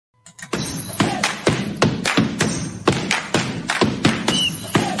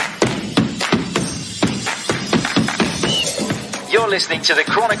listening to the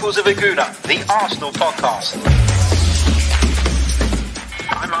Chronicles of Aguna, the Arsenal podcast.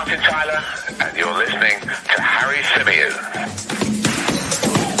 I'm Martin Tyler, and you're listening to Harry Symeou.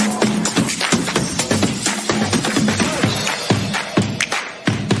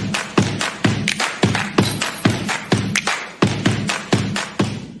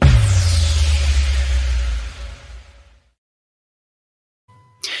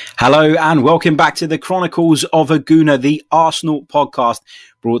 Hello and welcome back to the Chronicles of Aguna, the Arsenal podcast,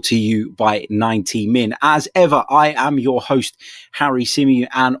 brought to you by 90 Min. As ever, I am your host, Harry Symeou,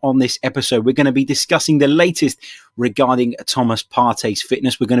 and on this episode, we're going to be discussing the latest regarding Thomas Partey's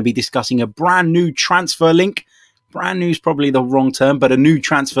fitness. We're going to be discussing a brand new transfer link. Brand new is probably the wrong term, but a new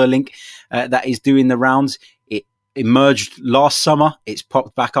transfer link that is doing the rounds. Emerged last summer. It's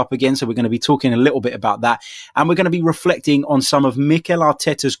popped back up again. So we're going to be talking a little bit about that. And we're going to be reflecting on some of Mikel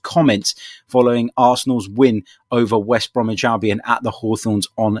Arteta's comments following Arsenal's win over West Bromwich Albion at the Hawthorns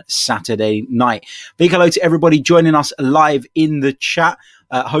on Saturday night. Big hello to everybody joining us live in the chat.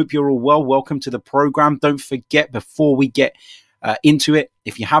 Hope you're all well. Welcome to the program. Don't forget, before we get into it,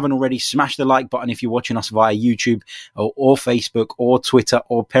 if you haven't already, smash the like button if you're watching us via YouTube or Facebook or Twitter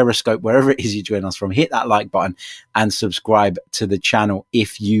or Periscope, wherever it is you join us from. Hit that like button and subscribe to the channel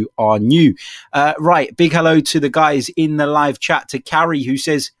if you are new. Right, big hello to the guys in the live chat, to Carrie, who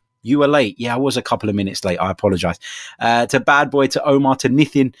says you were late. Yeah, I was a couple of minutes late. I apologize. To Bad Boy, to Omar, to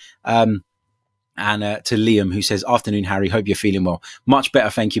Nithin, and to Liam, who says, afternoon, Harry. Hope you're feeling well. Much better.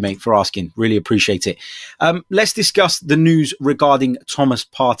 Thank you, mate, for asking. Really appreciate it. Let's discuss the news regarding Thomas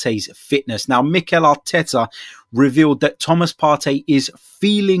Partey's fitness. Now, Mikel Arteta revealed that Thomas Partey is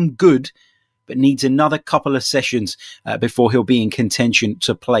feeling good, but needs another couple of sessions before he'll be in contention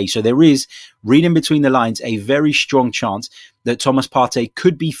to play. So there is, reading between the lines, a very strong chance that Thomas Partey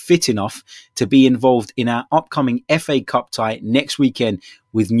could be fit enough to be involved in our upcoming FA Cup tie next weekend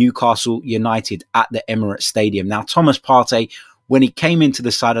with Newcastle United at the Emirates Stadium. Now, Thomas Partey, when he came into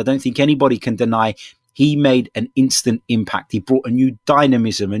the side, I don't think anybody can deny he made an instant impact. He brought a new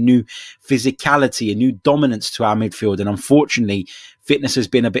dynamism, a new physicality, a new dominance to our midfield. And unfortunately, fitness has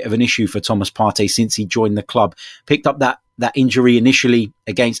been a bit of an issue for Thomas Partey since he joined the club. Picked up that injury initially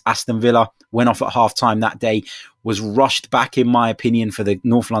against Aston Villa, went off at half-time that day, was rushed back, in my opinion, for the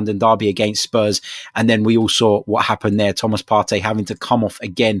North London derby against Spurs. And then we all saw what happened there. Thomas Partey having to come off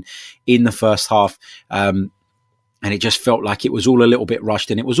again in the first half. And it just felt like it was all a little bit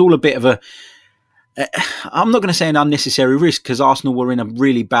rushed. And it was all a bit of I'm not going to say an unnecessary risk, because Arsenal were in a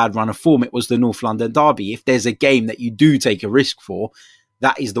really bad run of form. It was the North London derby. If there's a game that you do take a risk for,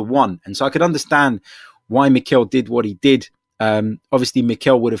 that is the one. And so I could understand why Mikel did what he did. Obviously,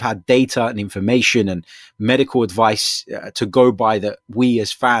 Mikel would have had data and information and medical advice to go by that we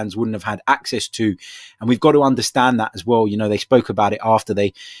as fans wouldn't have had access to. And we've got to understand that as well. You know, they spoke about it after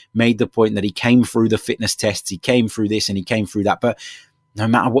they made the point that he came through the fitness tests, he came through this and he came through that. But no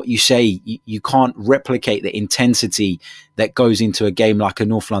matter what you say, you can't replicate the intensity that goes into a game like a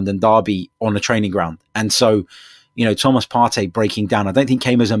North London derby on a training ground. And so, you know, Thomas Partey breaking down, I don't think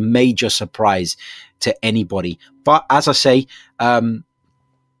came as a major surprise to anybody. But as I say,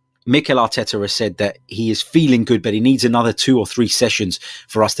 Mikel Arteta has said that he is feeling good, but he needs another 2 or 3 sessions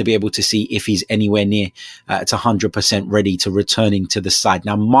for us to be able to see if he's anywhere near to 100% ready to returning to the side.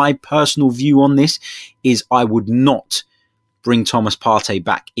 Now, my personal view on this is I would not bring Thomas Partey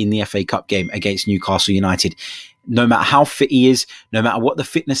back in the FA Cup game against Newcastle United. No matter how fit he is, no matter what the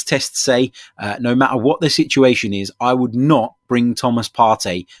fitness tests say, no matter what the situation is, I would not bring Thomas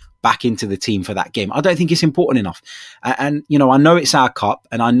Partey back into the team for that game. I don't think it's important enough. And, you know, I know it's our cup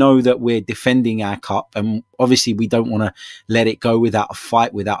and I know that we're defending our cup, and obviously we don't want to let it go without a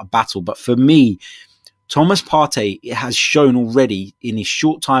fight, without a battle. But for me, Thomas Partey has shown already in his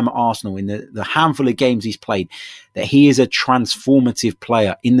short time at Arsenal, in the handful of games he's played, that he is a transformative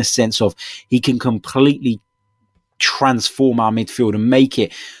player, in the sense of he can completely transform our midfield and make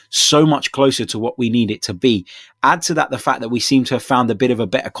it so much closer to what we need it to be. Add to that the fact that we seem to have found a bit of a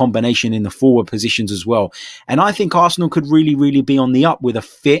better combination in the forward positions as well. And I think Arsenal could really, really be on the up with a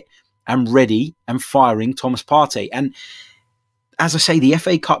fit and ready and firing Thomas Partey. And as I say, the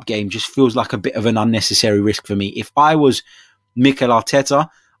FA Cup game just feels like a bit of an unnecessary risk for me. If I was Mikel Arteta,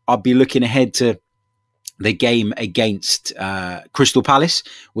 I'd be looking ahead to the game against Crystal Palace,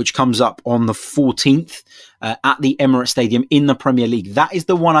 which comes up on the 14th at the Emirates Stadium in the Premier League. That is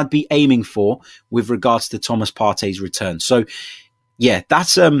the one I'd be aiming for with regards to Thomas Partey's return. So, yeah,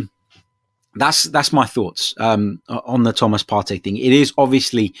 that's that's my thoughts on the Thomas Partey thing. It is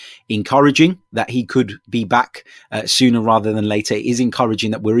obviously encouraging that he could be back sooner rather than later. It is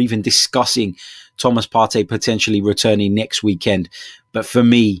encouraging that we're even discussing Thomas Partey potentially returning next weekend. But for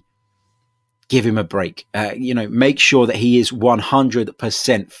me, give him a break. Make sure that he is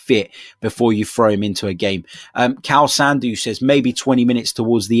 100% fit before you throw him into a game. Cal Sandu says maybe 20 minutes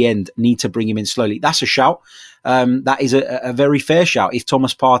towards the end, need to bring him in slowly. That's a shout. That is a very fair shout. If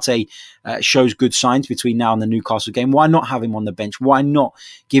Thomas Partey shows good signs between now and the Newcastle game, why not have him on the bench? Why not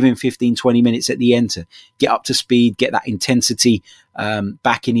give him 15, 20 minutes at the end to get up to speed, get that intensity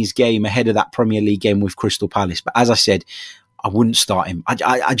back in his game ahead of that Premier League game with Crystal Palace? But as I said, I wouldn't start him.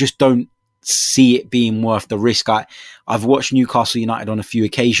 I just don't see it being worth the risk. I've watched Newcastle United on a few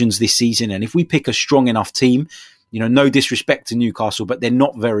occasions this season, and if we pick a strong enough team, no disrespect to Newcastle, but they're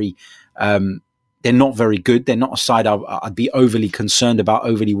not very good. They're not a side I'd be overly concerned about,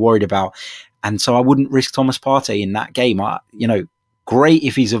 overly worried about, and so I wouldn't risk Thomas Partey in that game. Great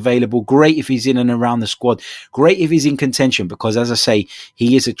if he's available, great if he's in and around the squad, great if he's in contention, because as I say,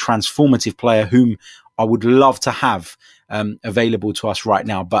 he is a transformative player whom I would love to have available to us right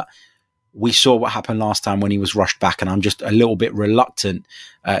now. But we saw what happened last time when he was rushed back, and I'm just a little bit reluctant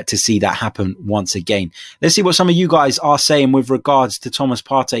to see that happen once again. Let's see what some of you guys are saying with regards to Thomas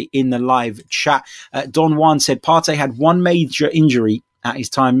Partey in the live chat. Don Juan said Partey had one major injury at his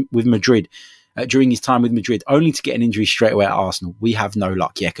time with Madrid, during his time with Madrid, only to get an injury straight away at Arsenal. We have no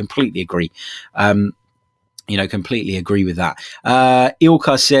luck. Yeah, completely agree. Completely agree with that.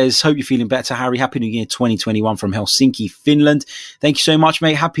 Ilka says, hope you're feeling better, Harry. Happy New Year 2021 from Helsinki, Finland. Thank you so much,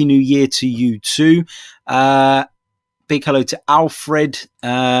 mate. Happy New Year to you too. Big hello to Alfred.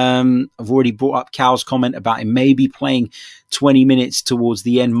 I've already brought up Cal's comment about him maybe playing 20 minutes towards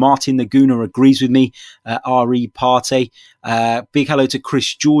the end. Martin the Gooner agrees with me. R.E. Partey. Big hello to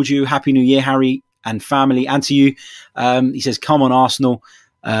Chris Georgiou. Happy New Year, Harry and family. And to you. He says, come on, Arsenal.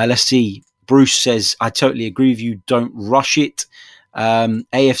 Let's see. Bruce says, I totally agree with you. Don't rush it.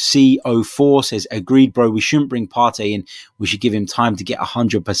 AFC 04 says, agreed, bro. We shouldn't bring Partey in. We should give him time to get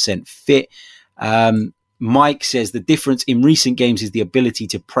 100% fit. Mike says, the difference in recent games is the ability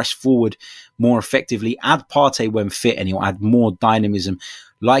to press forward more effectively. Add Partey when fit and he'll add more dynamism.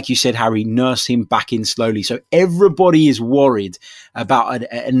 Like you said, Harry, nurse him back in slowly. So everybody is worried about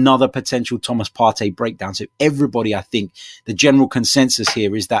another potential Thomas Partey breakdown. So everybody, I think, the general consensus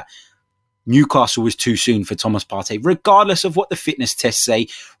here is that Newcastle was too soon for Thomas Partey, regardless of what the fitness tests say,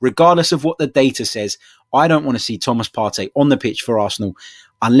 regardless of what the data says. I don't want to see Thomas Partey on the pitch for Arsenal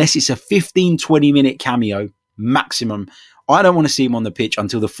unless it's a 15, 20-minute cameo maximum. I don't want to see him on the pitch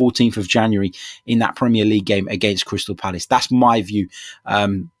until the 14th of January in that Premier League game against Crystal Palace. That's my view.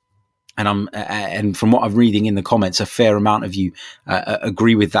 And from what I'm reading in the comments, a fair amount of you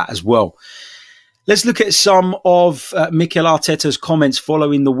agree with that as well. Let's look at some of Mikel Arteta's comments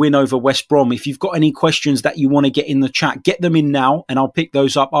following the win over West Brom. If you've got any questions that you want to get in the chat, get them in now, and I'll pick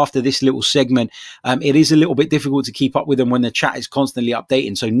those up after this little segment. It is a little bit difficult to keep up with them when the chat is constantly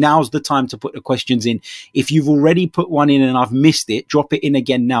updating. So now's the time to put the questions in. If you've already put one in and I've missed it, drop it in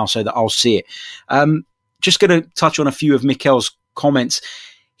again now so that I'll see it. Just going to touch on a few of Mikel's comments.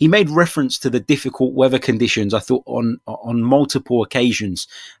 He made reference to the difficult weather conditions, I thought, on multiple occasions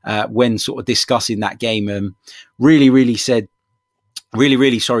when sort of discussing that game. Really wanted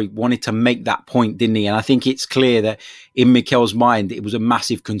to make that point, didn't he? And I think it's clear that in Mikel's mind, it was a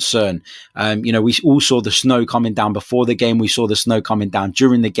massive concern. We all saw the snow coming down before the game. We saw the snow coming down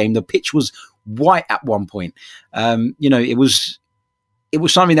during the game. The pitch was white at one point. It was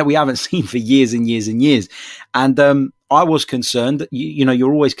something that we haven't seen for years and years and years. And I was concerned.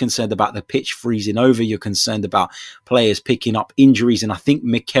 You're always concerned about the pitch freezing over. You're concerned about players picking up injuries. And I think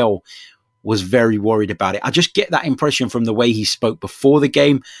Mikel was very worried about it. I just get that impression from the way he spoke before the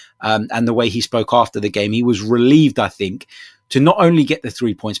game and the way he spoke after the game. He was relieved, I think, to not only get the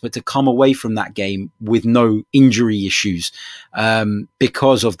 3 points, but to come away from that game with no injury issues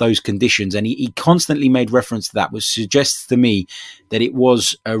because of those conditions. And he constantly made reference to that, which suggests to me that it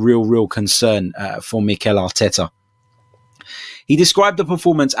was a real concern for Mikel Arteta. He described the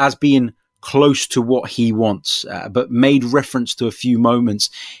performance as being close to what he wants, but made reference to a few moments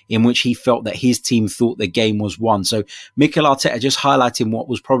in which he felt that his team thought the game was won. So Mikel Arteta just highlighting what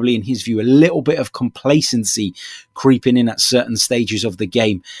was probably, in his view, a little bit of complacency creeping in at certain stages of the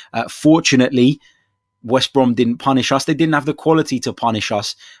game. Fortunately, West Brom didn't punish us. They didn't have the quality to punish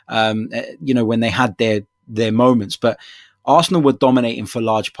us, when they had their moments. But Arsenal were dominating for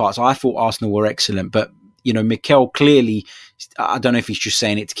large parts. I thought Arsenal were excellent, but Mikel clearly, I don't know if he's just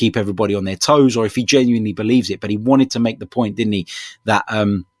saying it to keep everybody on their toes or if he genuinely believes it, but he wanted to make the point, didn't he, that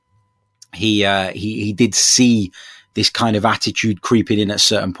he did see this kind of attitude creeping in at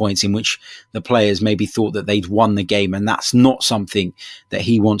certain points in which the players maybe thought that they'd won the game, and that's not something that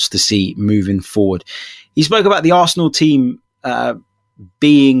he wants to see moving forward. He spoke about the Arsenal team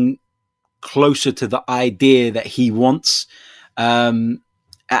being closer to the idea that he wants, and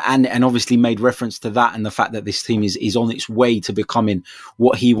obviously made reference to that and the fact that this team is on its way to becoming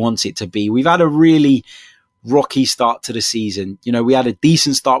what he wants it to be. We've had a really rocky start to the season. We had a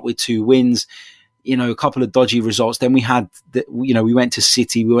decent start with 2 wins, a couple of dodgy results. Then we went to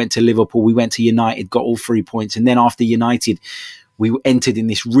City, we went to Liverpool, we went to United, got all 3 points. And then after United, we entered in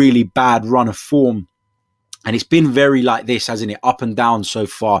this really bad run of form. And it's been very like this, hasn't it? Up and down so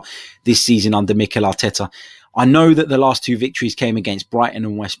far this season under Mikel Arteta. I know that the last 2 victories came against Brighton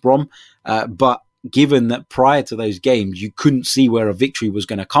and West Brom, but given that prior to those games, you couldn't see where a victory was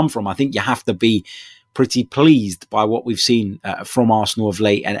going to come from, I think you have to be pretty pleased by what we've seen from Arsenal of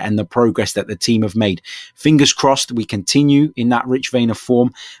late and the progress that the team have made. Fingers crossed we continue in that rich vein of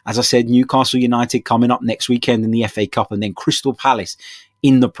form. As I said, Newcastle United coming up next weekend in the FA Cup, and then Crystal Palace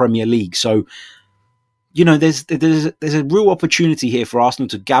in the Premier League. So, there's a real opportunity here for Arsenal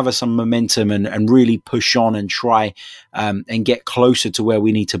to gather some momentum and really push on and try and get closer to where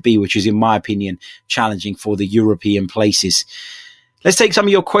we need to be, which is, in my opinion, challenging for the European places. Let's take some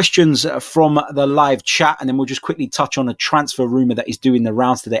of your questions from the live chat, and then we'll just quickly touch on a transfer rumour that is doing the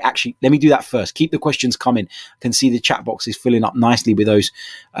rounds today. Actually, let me do that first. Keep the questions coming. I can see the chat box is filling up nicely with those.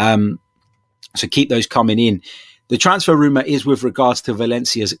 So keep those coming in. The transfer rumour is with regards to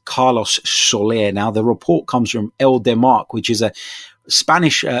Valencia's Carlos Soler. Now, the report comes from El Demarque, which is a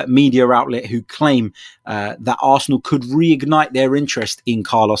Spanish media outlet who claim that Arsenal could reignite their interest in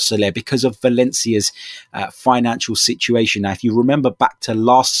Carlos Soler because of Valencia's financial situation. Now, if you remember back to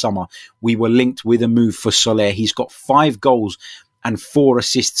last summer, we were linked with a move for Soler. He's got 5 goals and 4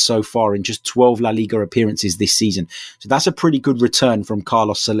 assists so far in just 12 La Liga appearances this season. So that's a pretty good return from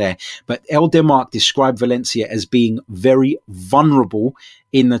Carlos Soler. But El Demarque described Valencia as being very vulnerable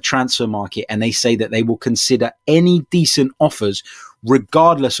in the transfer market, and they say that they will consider any decent offers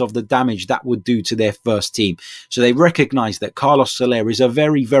regardless of the damage that would do to their first team. So they recognise that Carlos Soler is a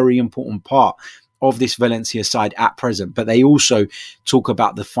very, very important part of this Valencia side at present, but they also talk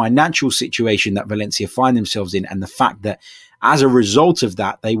about the financial situation that Valencia find themselves in and the fact that as a result of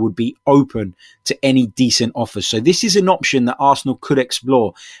that, they would be open to any decent offers. So this is an option that Arsenal could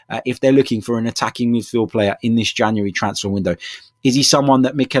explore if they're looking for an attacking midfield player in this January transfer window. Is he someone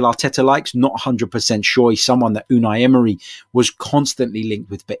that Mikel Arteta likes? Not 100% sure. He's someone that Unai Emery was constantly linked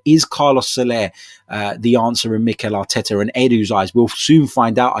with. But is Carlos Soler the answer in Mikel Arteta and Edu's eyes? We'll soon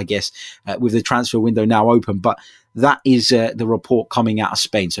find out, I guess, with the transfer window now open. But that is the report coming out of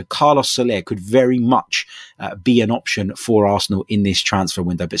Spain. So Carlos Soler could very much be an option for Arsenal in this transfer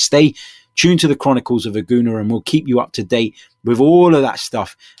window. But stay tuned to the Chronicles of a Gooner, and we'll keep you up to date with all of that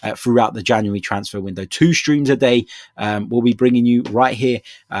stuff throughout the January transfer window. 2 streams a day we'll be bringing you right here.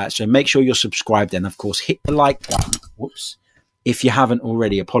 So make sure you're subscribed, and of course hit the like button. Whoops. If you haven't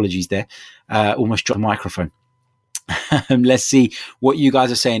already, apologies there. Almost dropped the microphone. Let's see what you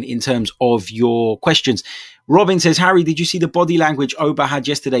guys are saying in terms of your questions. Robin says, Harry, did you see the body language Oba had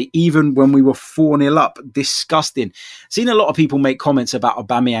yesterday, even when we were 4-0 up? Disgusting. Seen a lot of people make comments about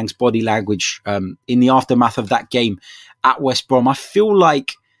Aubameyang's body language in the aftermath of that game at West Brom. I feel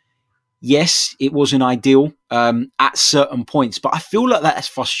like, yes, it wasn't ideal at certain points, but I feel like that's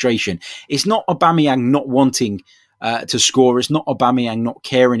frustration. It's not Aubameyang not wanting to score. It's not Aubameyang not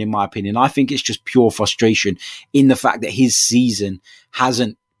caring, in my opinion. I think it's just pure frustration in the fact that his season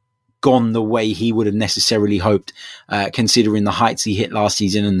hasn't gone the way he would have necessarily hoped, considering the heights he hit last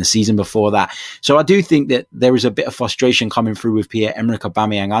season and the season before that. So I do think that there is a bit of frustration coming through with Pierre-Emerick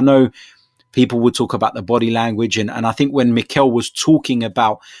Aubameyang. I know people would talk about the body language, and I think when Mikel was talking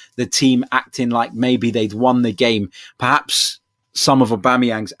about the team acting like maybe they'd won the game, perhaps some of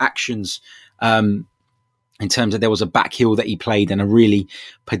Aubameyang's actions in terms of there was a back heel that he played and a really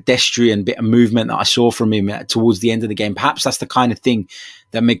pedestrian bit of movement that I saw from him towards the end of the game. Perhaps that's the kind of thing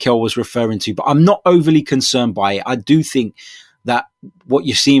that Mikel was referring to, but I'm not overly concerned by it. I do think that what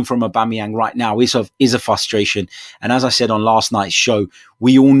you're seeing from Aubameyang right now is a frustration. And as I said on last night's show,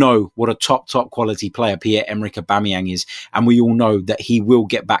 we all know what a top quality player Pierre-Emerick Aubameyang is. And we all know that he will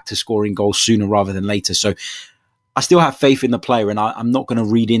get back to scoring goals sooner rather than later. So I still have faith in the player, and I'm not going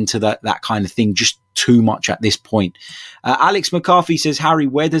to read into that kind of thing just too much at this point. Alex McCarthy says, Harry,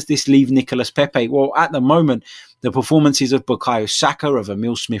 where does this leave Nicolas Pepe? Well, at the moment, the performances of Bukayo Saka, of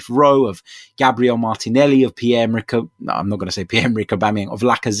Emile Smith-Rowe, of Gabriel Martinelli, of Pierre-Emerick, no, I'm not going to say Pierre-Emerick Aubameyang, of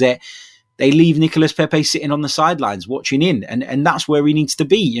Lacazette, they leave Nicolas Pepe sitting on the sidelines watching in, and that's where he needs to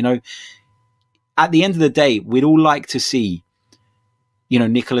be. You know, at the end of the day, we'd all like to see,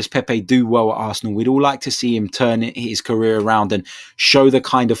 Nicolas Pepe do well at Arsenal. We'd all like to see him turn his career around and show the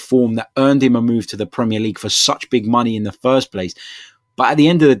kind of form that earned him a move to the Premier League for such big money in the first place. But at the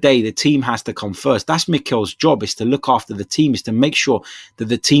end of the day, the team has to come first. That's Mikel's job, is to look after the team, is to make sure that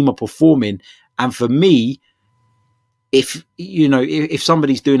the team are performing. And for me, if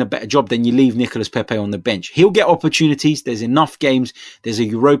somebody's doing a better job, then you leave Nicolas Pepe on the bench. He'll get opportunities. There's enough games. There's a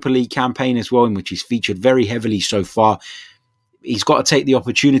Europa League campaign as well, in which he's featured very heavily so far. He's got to take the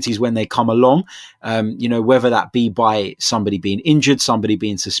opportunities when they come along, whether that be by somebody being injured, somebody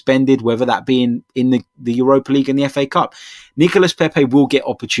being suspended, whether that be in the Europa League and the FA Cup. Nicolas Pepe will get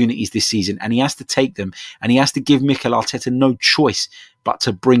opportunities this season, and he has to take them, and he has to give Mikel Arteta no choice but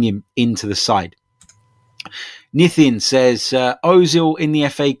to bring him into the side. Nithin says, Ozil in the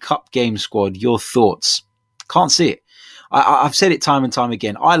FA Cup game squad, your thoughts? Can't see it. I've said it time and time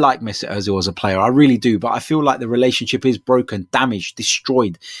again. I like Mesut Ozil as a player. I really do. But I feel like the relationship is broken, damaged,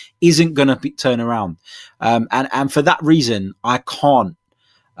 destroyed, isn't going to turn around. And for that reason, I can't,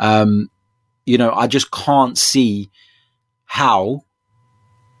 I just can't see how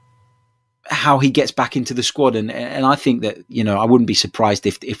he gets back into the squad. And I think that, I wouldn't be surprised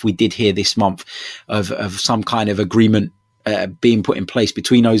if we did hear this month of some kind of agreement being put in place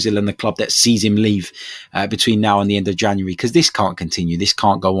between Ozil and the club that sees him leave between now and the end of January, because this can't continue. This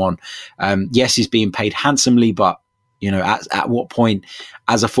can't go on. Yes, he's being paid handsomely, but at what point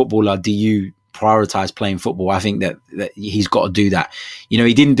as a footballer do you prioritize playing football? I think that he's got to do that.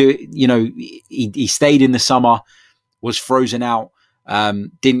 He didn't do it. He stayed in the summer, was frozen out,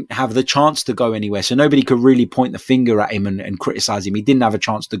 didn't have the chance to go anywhere. So nobody could really point the finger at him and criticize him. He didn't have a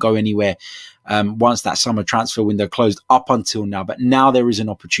chance to go anywhere once that summer transfer window closed up until now. But now there is an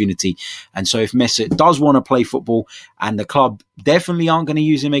opportunity. And so if Mesut does want to play football, and the club definitely aren't going to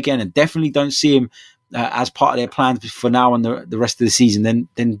use him again and definitely don't see him as part of their plans for now and the rest of the season,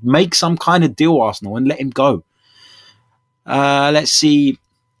 then make some kind of deal, Arsenal, and let him go. Let's see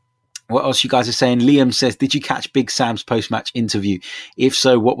what else you guys are saying. Liam says, did you catch Big Sam's post-match interview? If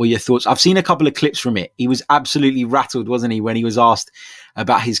so, what were your thoughts? I've seen a couple of clips from it. He was absolutely rattled, wasn't he, when he was asked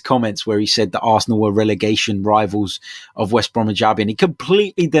about his comments where he said that Arsenal were relegation rivals of West Bromwich Albion. He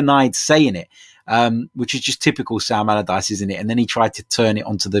completely denied saying it, which is just typical Sam Allardyce, isn't it? And then he tried to turn it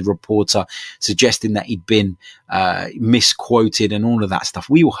onto the reporter, suggesting that he'd been misquoted and all of that stuff.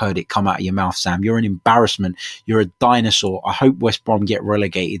 We all heard it come out of your mouth, Sam. You're an embarrassment. You're a dinosaur. I hope West Brom get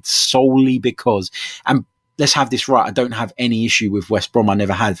relegated solely because, and let's have this right, I don't have any issue with West Brom. I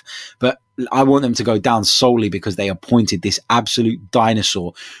never have. But I want them to go down solely because they appointed this absolute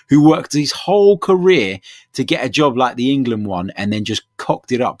dinosaur who worked his whole career to get a job like the England one, and then just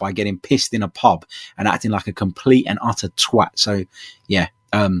cocked it up by getting pissed in a pub and acting like a complete and utter twat. So, yeah,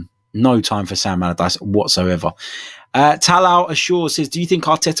 no time for Sam Allardyce whatsoever. Talal Ashore says, do you think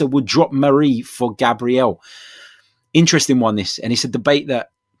Arteta would drop Marie for Gabriel? Interesting one, this. And it's a debate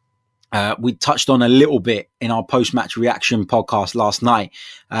that we touched on a little bit in our post-match reaction podcast last night,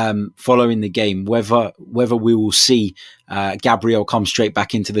 following the game, whether we will see Gabriel come straight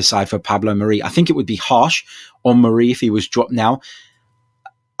back into the side for Pablo Marie. I think it would be harsh on Marie if he was dropped now.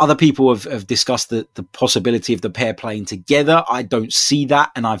 Other people have discussed the possibility of the pair playing together. I don't see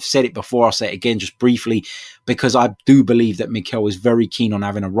that, and I've said it before, I'll say it again just briefly, because I do believe that Mikel is very keen on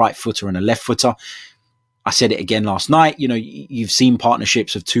having a right footer and a left footer. I said it again last night. You've seen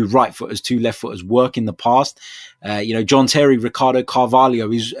partnerships of two right footers, two left footers work in the past. John Terry, Ricardo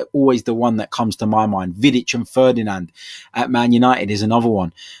Carvalho is always the one that comes to my mind. Vidic and Ferdinand at Man United is another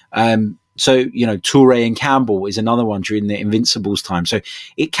one. Toure and Campbell is another one during the Invincibles time. So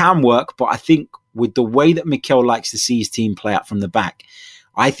it can work, but I think with the way that Mikel likes to see his team play out from the back,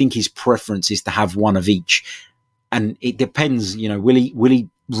 I think his preference is to have one of each. And it depends, will he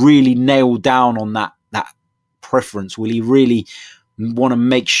really nail down on that preference? Will he really want to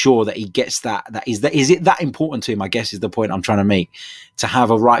make sure that he gets that? Is it that important to him, I guess, is the point I'm trying to make, to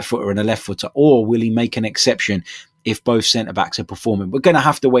have a right footer and a left footer? Or will he make an exception if both centre-backs are performing? We're going to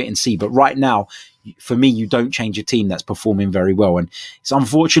have to wait and see. But right now, for me, you don't change a team that's performing very well. And it's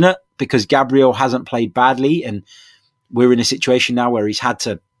unfortunate because Gabriel hasn't played badly. And we're in a situation now where he's had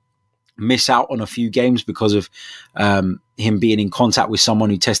to miss out on a few games because of him being in contact with someone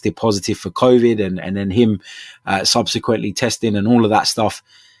who tested positive for COVID and then him subsequently testing and all of that stuff.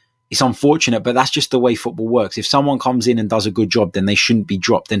 It's unfortunate, but that's just the way football works. If someone comes in and does a good job, then they shouldn't be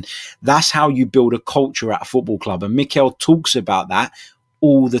dropped. And that's how you build a culture at a football club. And Mikel talks about that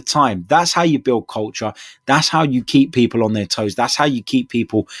all the time. That's how you build culture. That's how you keep people on their toes. That's how you keep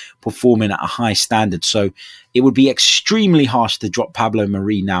people performing at a high standard. So it would be extremely harsh to drop Pablo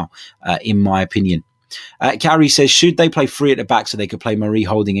Mari now, in my opinion. Carrie says, should they play three at the back so they could play Mari,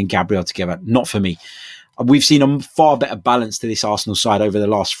 Holding and Gabriel together? Not for me. We've seen a far better balance to this Arsenal side over the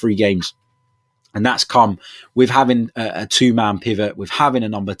last 3 games. And that's come with having a 2-man pivot, with having a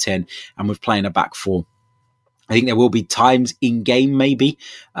number 10, and with playing a back 4. I think there will be times in game, maybe,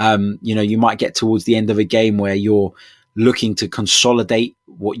 you might get towards the end of a game where you're looking to consolidate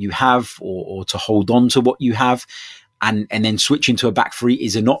what you have or to hold on to what you have. And then switching to a back 3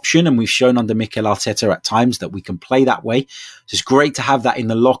 is an option. And we've shown under Mikel Arteta at times that we can play that way. So it's great to have that in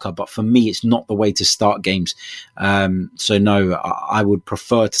the locker. But for me, it's not the way to start games. So no, I would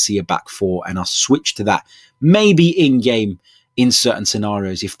prefer to see a back 4 and I'll switch to that maybe in game in certain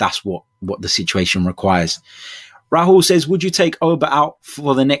scenarios if that's what the situation requires. Rahul says, would you take Oba out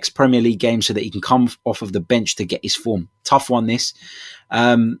for the next Premier League game so that he can come off of the bench to get his form? Tough one, this.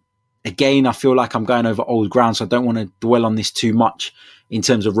 Again, I feel like I'm going over old ground, so I don't want to dwell on this too much in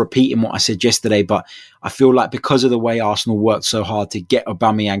terms of repeating what I said yesterday. But I feel like because of the way Arsenal worked so hard to get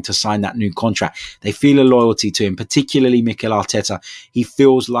Aubameyang to sign that new contract, they feel a loyalty to him, particularly Mikel Arteta. He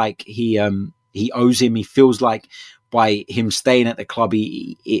feels like he owes him. He feels like by him staying at the club,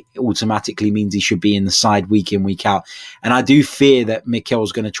 it automatically means he should be in the side week in, week out. And I do fear that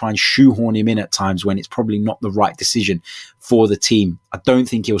Mikel's going to try and shoehorn him in at times when it's probably not the right decision for the team. I don't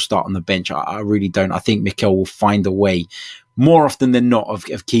think he'll start on the bench. I really don't. I think Mikel will find a way more often than not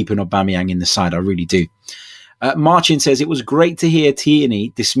of keeping Aubameyang in the side. I really do. Marcin says, it was great to hear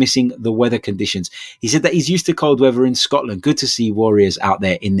Tierney dismissing the weather conditions. He said that he's used to cold weather in Scotland. Good to see Warriors out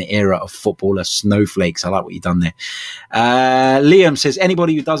there in the era of footballer snowflakes. I like what you've done there. Liam says,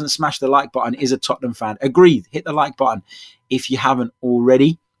 anybody who doesn't smash the like button is a Tottenham fan. Agreed. Hit the like button if you haven't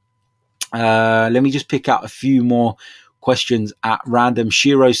already. Let me just pick out a few more questions at random.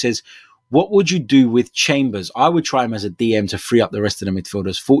 Shiro says, what would you do with Chambers? I would try him as a DM to free up the rest of the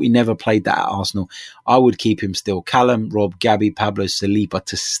midfielders. Thought he never played that at Arsenal. I would keep him still. Callum, Rob, Gabby, Pablo, Saliba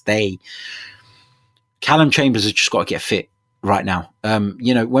to stay. Callum Chambers has just got to get fit right now.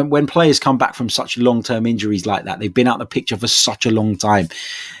 When players come back from such long-term injuries like that, they've been out of the picture for such a long time.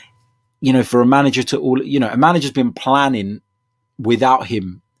 For a manager a manager's been planning without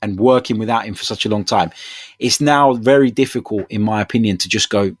him and working without him for such a long time. It's now very difficult, in my opinion, to just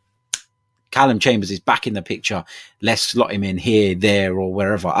go, Callum Chambers is back in the picture. Let's slot him in here, there, or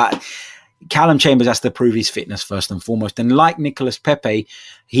wherever. Callum Chambers has to prove his fitness first and foremost. And like Nicolas Pepe,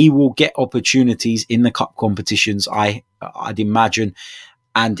 he will get opportunities in the cup competitions, I'd imagine.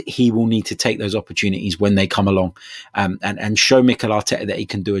 And he will need to take those opportunities when they come along and show Mikel Arteta that he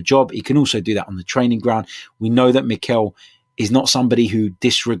can do a job. He can also do that on the training ground. We know that Mikel is not somebody who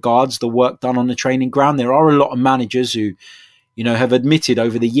disregards the work done on the training ground. There are a lot of managers who have admitted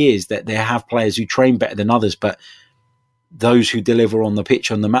over the years that they have players who train better than others, but those who deliver on the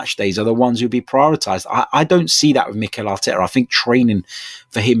pitch on the match days are the ones who'll be prioritised. I don't see that with Mikel Arteta. I think training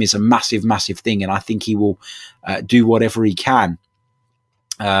for him is a massive, massive thing, and I think he will do whatever he can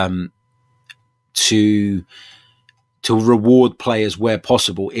to reward players where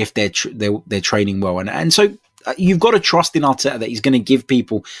possible if they're training well. And so you've got to trust in Arteta that he's going to give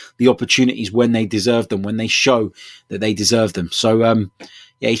people the opportunities when they deserve them, when they show that they deserve them. So,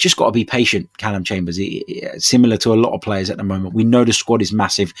 he's just got to be patient, Callum Chambers, similar to a lot of players at the moment. We know the squad is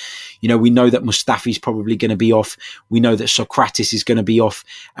massive. We know that Mustafi's probably going to be off. We know that Socrates is going to be off.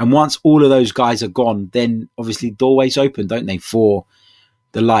 And once all of those guys are gone, then obviously doorways open, don't they, for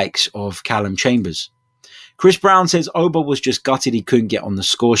the likes of Callum Chambers. Chris Brown says Oba was just gutted he couldn't get on the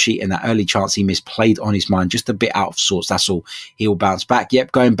score sheet, and that early chance he missed played on his mind. Just a bit out of sorts, that's all. He'll bounce back.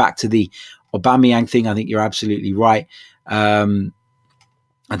 Yep, going back to the Aubameyang thing, I think you're absolutely right. And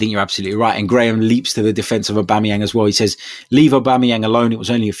Graham leaps to the defence of Aubameyang as well. He says, leave Aubameyang alone. It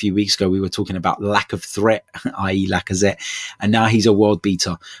was only a few weeks ago we were talking about lack of threat, i.e. Lacazette, and now he's a world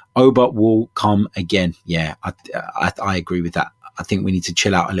beater. Oba will come again. Yeah, I agree with that. I think we need to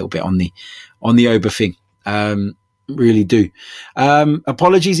chill out a little bit on the Oba thing. Really do.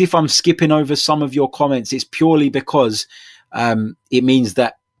 Apologies if I'm skipping over some of your comments. It's purely because it means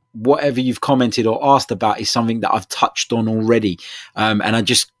that whatever you've commented or asked about is something that I've touched on already. And I'm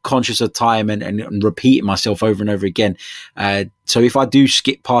just conscious of time and repeating myself over and over again. So if I do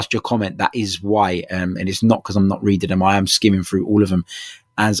skip past your comment, that is why. And it's not because I'm not reading them. I am skimming through all of them,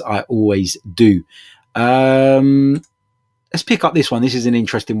 as I always do. Let's pick up this one. This is an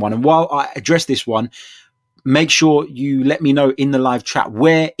interesting one. And while I address this one, make sure you let me know in the live chat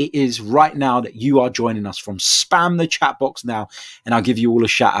where it is right now that you are joining us from. Spam the chat box now, and I'll give you all a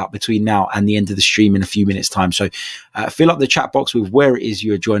shout out between now and the end of the stream in a few minutes time. So fill up the chat box with where it is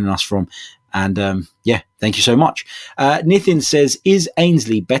you're joining us from. And thank you so much. Nithin says, is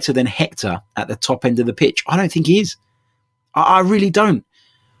Ainsley better than Hector at the top end of the pitch? I don't think he is. I really don't.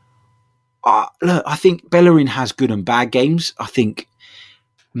 Look, I think Bellerin has good and bad games. I think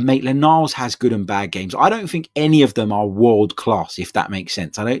Maitland-Niles has good and bad games. I don't think any of them are world class, if that makes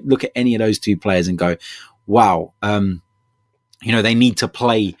sense. I don't look at any of those two players and go, wow, they need to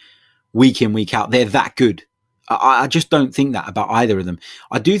play week in, week out. They're that good. I just don't think that about either of them.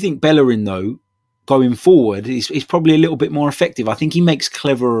 I do think Bellerin, though, going forward, is probably a little bit more effective. I think he makes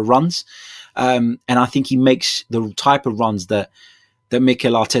cleverer runs. And I think he makes the type of runs that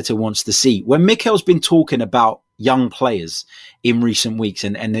Mikel Arteta wants to see. When Mikel's been talking about young players in recent weeks,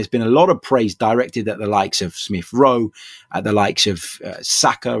 and there's been a lot of praise directed at the likes of Smith Rowe, at the likes of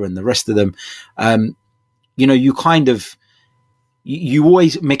Saka and the rest of them,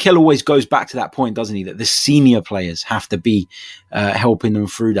 Mikel always goes back to that point, doesn't he? That the senior players have to be helping them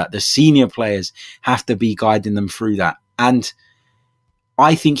through that. The senior players have to be guiding them through that. And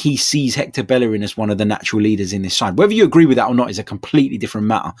I think he sees Hector Bellerin as one of the natural leaders in this side. Whether you agree with that or not is a completely different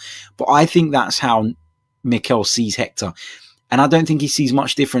matter. But I think that's how Mikel sees Hector. And I don't think he sees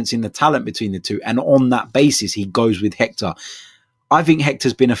much difference in the talent between the two. And on that basis, he goes with Hector. I think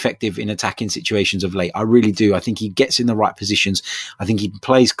Hector's been effective in attacking situations of late. I really do. I think he gets in the right positions. I think he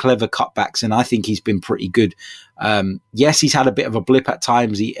plays clever cutbacks, and I think he's been pretty good. Yes, he's had a bit of a blip at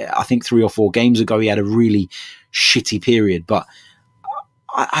times. I think 3 or 4 games ago, he had a really shitty period. But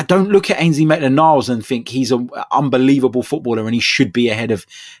I don't look at Ainsley Maitland-Niles and think he's an unbelievable footballer and he should be ahead of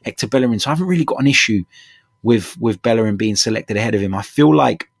Hector Bellerin. So I haven't really got an issue with Bellerin being selected ahead of him. I feel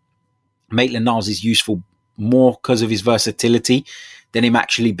like Maitland-Niles is useful more because of his versatility than him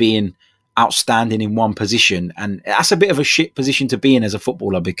actually being outstanding in one position. And that's a bit of a shit position to be in as a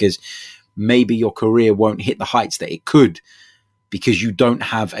footballer, because maybe your career won't hit the heights that it could because you don't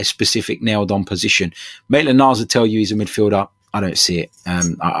have a specific nailed on position. Maitland-Niles will tell you he's a midfielder. I don't see it.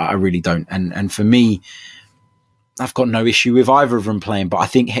 I really don't. And for me, I've got no issue with either of them playing, but I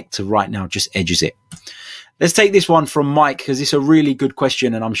think Hector right now just edges it. Let's take this one from Mike, because it's a really good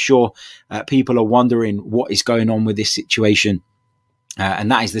question, and I'm sure people are wondering what is going on with this situation.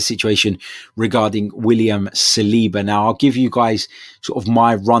 And that is the situation regarding William Saliba. Now, I'll give you guys sort of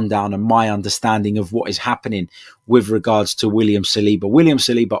my rundown and my understanding of what is happening with regards to William Saliba. William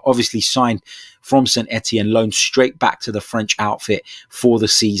Saliba obviously signed from St Etienne, loaned straight back to the French outfit for the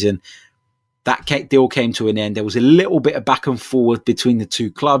season. That deal came to an end. There was a little bit of back and forward between the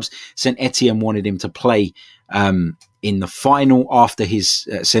two clubs. St Etienne wanted him to play in the final after his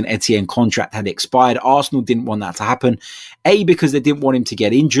St Etienne contract had expired. Arsenal didn't want that to happen. A, because they didn't want him to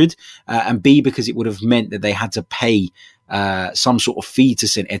get injured, and B, because it would have meant that they had to pay some sort of fee to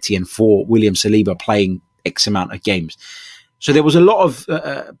St Etienne for William Saliba playing X amount of games. So there was a lot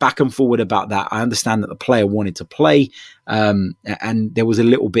of back and forward about that. I understand that the player wanted to play, and there was a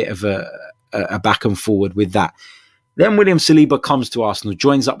little bit of a back and forward with that. Then William Saliba comes to Arsenal,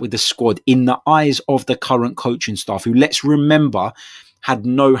 joins up with the squad in the eyes of the current coaching staff, who, let's remember, had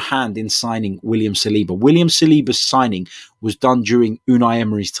no hand in signing William Saliba. William Saliba's signing was done during Unai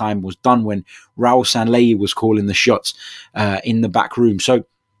Emery's time, was done when Raul Sanllehi was calling the shots in the back room. So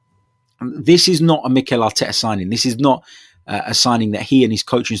this is not a Mikel Arteta signing. This is not a signing that he and his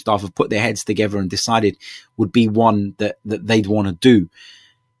coaching staff have put their heads together and decided would be one that they'd want to do.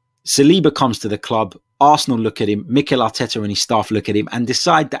 Saliba comes to the club. Arsenal look at him, Mikel Arteta and his staff look at him and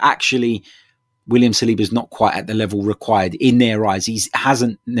decide that actually William Saliba is not quite at the level required in their eyes. He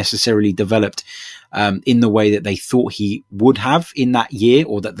hasn't necessarily developed in the way that they thought he would have in that year,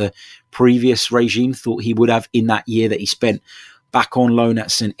 or that the previous regime thought he would have in that year that he spent back on loan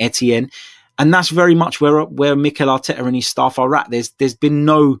at St Etienne. And that's very much where Mikel Arteta and his staff are at. There's been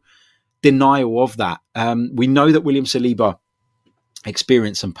no denial of that. We know that William Saliba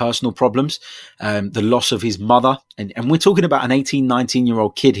experienced some personal problems, the loss of his mother. And we're talking about an 18,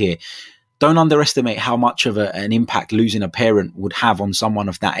 19-year-old kid here. Don't underestimate how much of an impact losing a parent would have on someone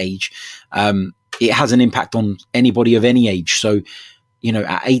of that age. It has an impact on anybody of any age. So,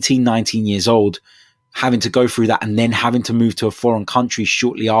 at 18, 19 years old, having to go through that and then having to move to a foreign country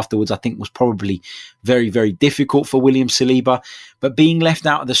shortly afterwards, I think was probably very, very difficult for William Saliba. But being left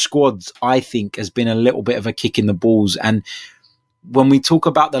out of the squads, I think, has been a little bit of a kick in the balls. And when we talk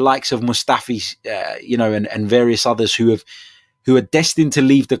about the likes of Mustafi, and various others who are destined to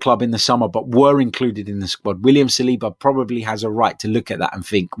leave the club in the summer but were included in the squad, William Saliba probably has a right to look at that and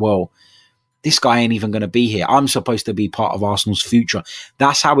think, well, this guy ain't even going to be here. I'm supposed to be part of Arsenal's future.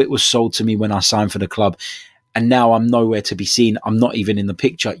 That's how it was sold to me when I signed for the club. And now I'm nowhere to be seen. I'm not even in the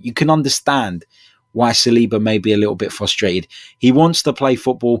picture. You can understand why Saliba may be a little bit frustrated. He wants to play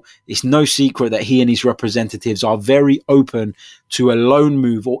football. It's no secret that he and his representatives are very open to a loan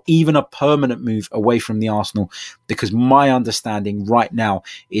move or even a permanent move away from the Arsenal, because my understanding right now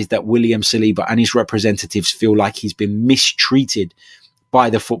is that William Saliba and his representatives feel like he's been mistreated by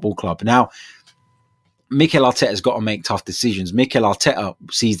the football club. Now, Mikel Arteta's got to make tough decisions. Mikel Arteta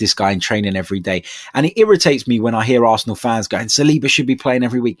sees this guy in training every day. And it irritates me when I hear Arsenal fans going, Saliba should be playing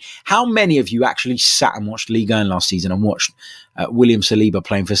every week. How many of you actually sat and watched Ligue 1 last season and watched William Saliba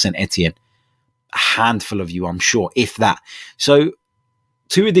playing for St Etienne? A handful of you, I'm sure, if that. So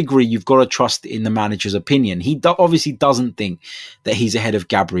to a degree, you've got to trust in the manager's opinion. He obviously doesn't think that he's ahead of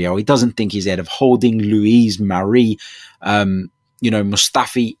Gabriel. He doesn't think he's ahead of Holding, Louise, Marie,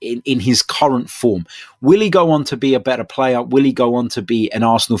 Mustafi in his current form. Will he go on to be a better player? Will he go on to be an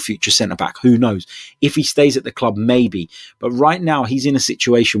Arsenal future centre-back? Who knows? If he stays at the club, maybe. But right now, he's in a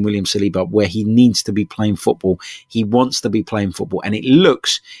situation, William Saliba, where he needs to be playing football. He wants to be playing football. And it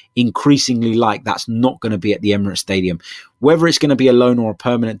looks increasingly like that's not going to be at the Emirates Stadium. Whether it's going to be a loan or a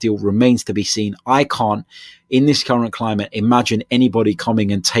permanent deal remains to be seen. I can't, in this current climate, imagine anybody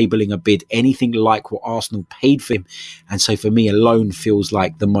coming and tabling a bid anything like what Arsenal paid for him. And so for me, a loan feels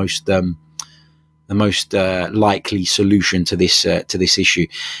like the most likely solution to this issue.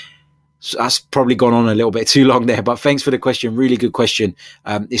 So that's probably gone on a little bit too long there, but thanks for the question. Really good question.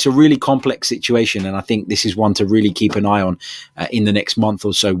 It's a really complex situation, and I think this is one to really keep an eye on in the next month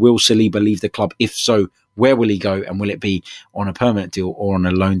or so. Will Saliba leave the club? If so, where will he go? And will it be on a permanent deal or on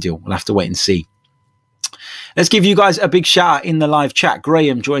a loan deal? We'll have to wait and see. Let's give you guys a big shout out in the live chat.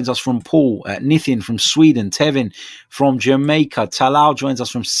 Graham joins us from Paul, Nithin from Sweden, Tevin from Jamaica, Talal joins us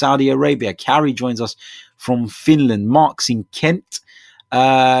from Saudi Arabia, Carrie joins us from Finland, Mark's in Kent,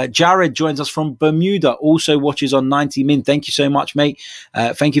 Jared joins us from Bermuda, also watches on 90 Min. Thank you so much, mate.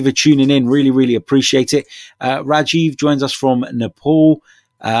 Thank you for tuning in. Really, really appreciate it. Rajiv joins us from Nepal.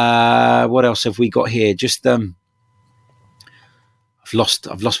 What else have we got here? Just I've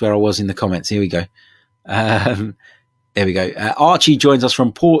lost where I was in the comments. Here we go. There we go. Archie joins us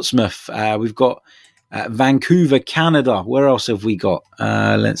from Portsmouth. We've got Vancouver, Canada. Where else have we got?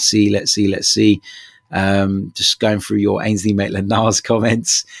 Let's see. Just going through your Ainsley Maitland-Niles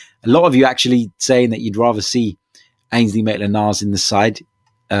comments. A lot of you actually saying that you'd rather see Ainsley Maitland-Niles in the side.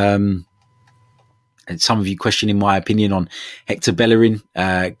 And some of you questioning my opinion on Hector Bellerin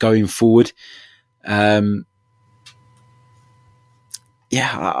going forward.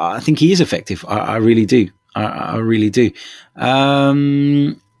 Yeah, I think he is effective. I really do. I really do.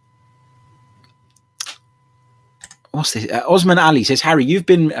 What's this? Osman Ali says, Harry, you've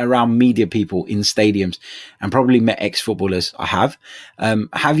been around media people in stadiums and probably met ex-footballers. I have.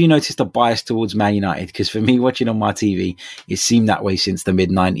 Have you noticed a bias towards Man United? Because for me, watching on my TV, it seemed that way since the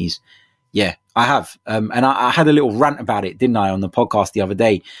mid-90s. Yeah, I have. And I had a little rant about it, didn't I, on the podcast the other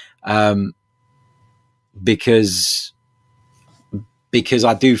day? Because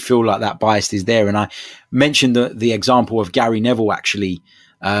I do feel like that bias is there. And I mentioned the example of Gary Neville, actually,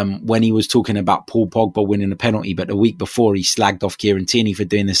 when he was talking about Paul Pogba winning a penalty, but the week before he slagged off Kieran Tierney for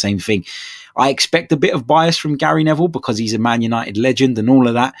doing the same thing. I expect a bit of bias from Gary Neville because he's a Man United legend and all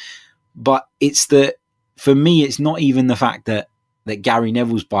of that. But for me, it's not even the fact that Gary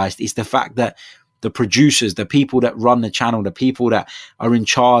Neville's biased. It's the fact that the producers, the people that run the channel, the people that are in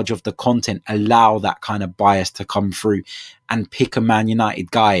charge of the content allow that kind of bias to come through and pick a Man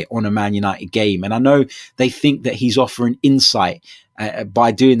United guy on a Man United game. And I know they think that he's offering insight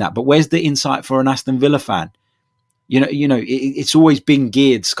by doing that, but where's the insight for an Aston Villa fan? It's always been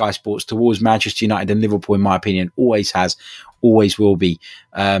geared, Sky Sports, towards Manchester United and Liverpool, in my opinion. Always has, always will be.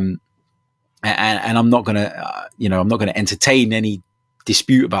 And I'm not gonna, I'm not gonna entertain any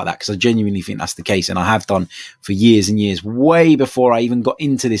dispute about that because I genuinely think that's the case, and I have done for years and years, way before I even got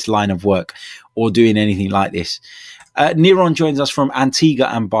into this line of work or doing anything like this. Niron joins us from Antigua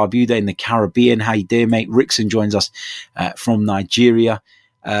and Barbuda in the Caribbean. How you doing, mate? Rickson joins us from Nigeria.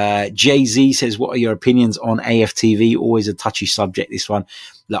 Jay-Z says, what are your opinions on AFTV? Always a touchy subject, this one.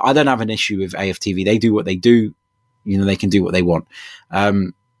 Look, I don't have an issue with AFTV. They do what they do. They can do what they want.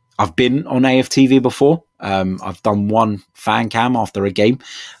 I've been on AFTV before. I've done one fan cam after a game,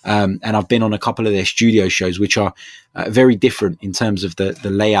 and I've been on a couple of their studio shows, which are very different in terms of the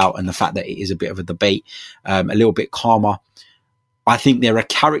layout and the fact that it is a bit of a debate, a little bit calmer. I think there are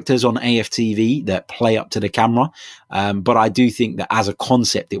characters on AFTV that play up to the camera. But I do think that as a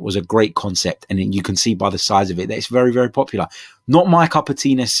concept, it was a great concept. And you can see by the size of it that it's very, very popular. Not my cup of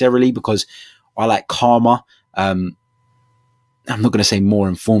tea necessarily, because I like calmer. I'm not going to say more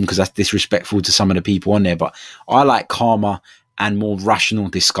informed because that's disrespectful to some of the people on there, but I like calmer and more rational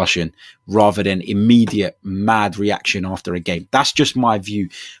discussion rather than immediate mad reaction after a game. That's just my view,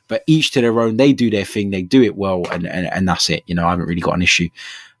 but each to their own. They do their thing, they do it well, and that's it. I haven't really got an issue.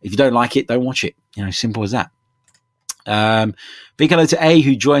 If you don't like it, don't watch it. Simple as that. Big hello to A,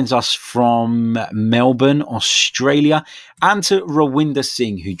 who joins us from Melbourne, Australia, and to Rawinder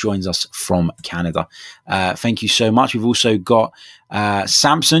Singh, who joins us from Canada. Thank you so much. We've also got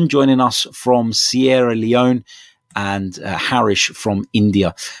Samson joining us from Sierra Leone, and Harish from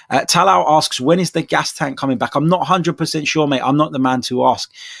India. Talal asks, when is the gas tank coming back? I'm not 100% sure, mate. I'm not the man to ask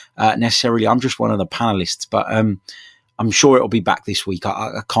necessarily. I'm just one of the panelists, but I'm sure it'll be back this week.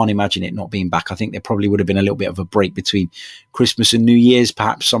 I can't imagine it not being back. I think there probably would have been a little bit of a break between Christmas and New Year's.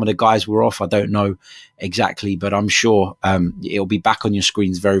 Perhaps some of the guys were off. I don't know exactly, but I'm sure it'll be back on your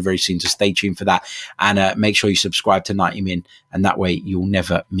screens very, very soon. So stay tuned for that, and make sure you subscribe to 90 Min, and that way you'll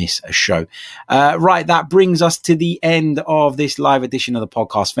never miss a show. Right, that brings us to the end of this live edition of the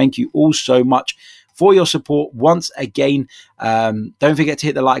podcast. Thank you all so much for your support once again. Don't forget to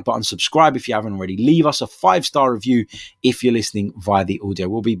hit the like button, subscribe if you haven't already, leave us a 5-star review if you're listening via the audio.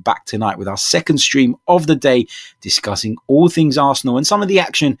 We'll be back tonight with our second stream of the day, discussing all things Arsenal and some of the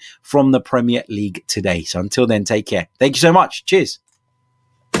action from the Premier League today. So until then, take care. Thank you so much. Cheers.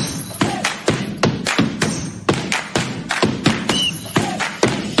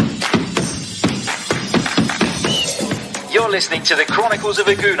 You're listening to the Chronicles of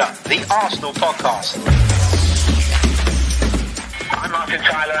Aguna, the Arsenal podcast. I'm Martin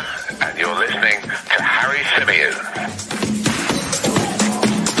Tyler, and you're listening to Harry Symeou.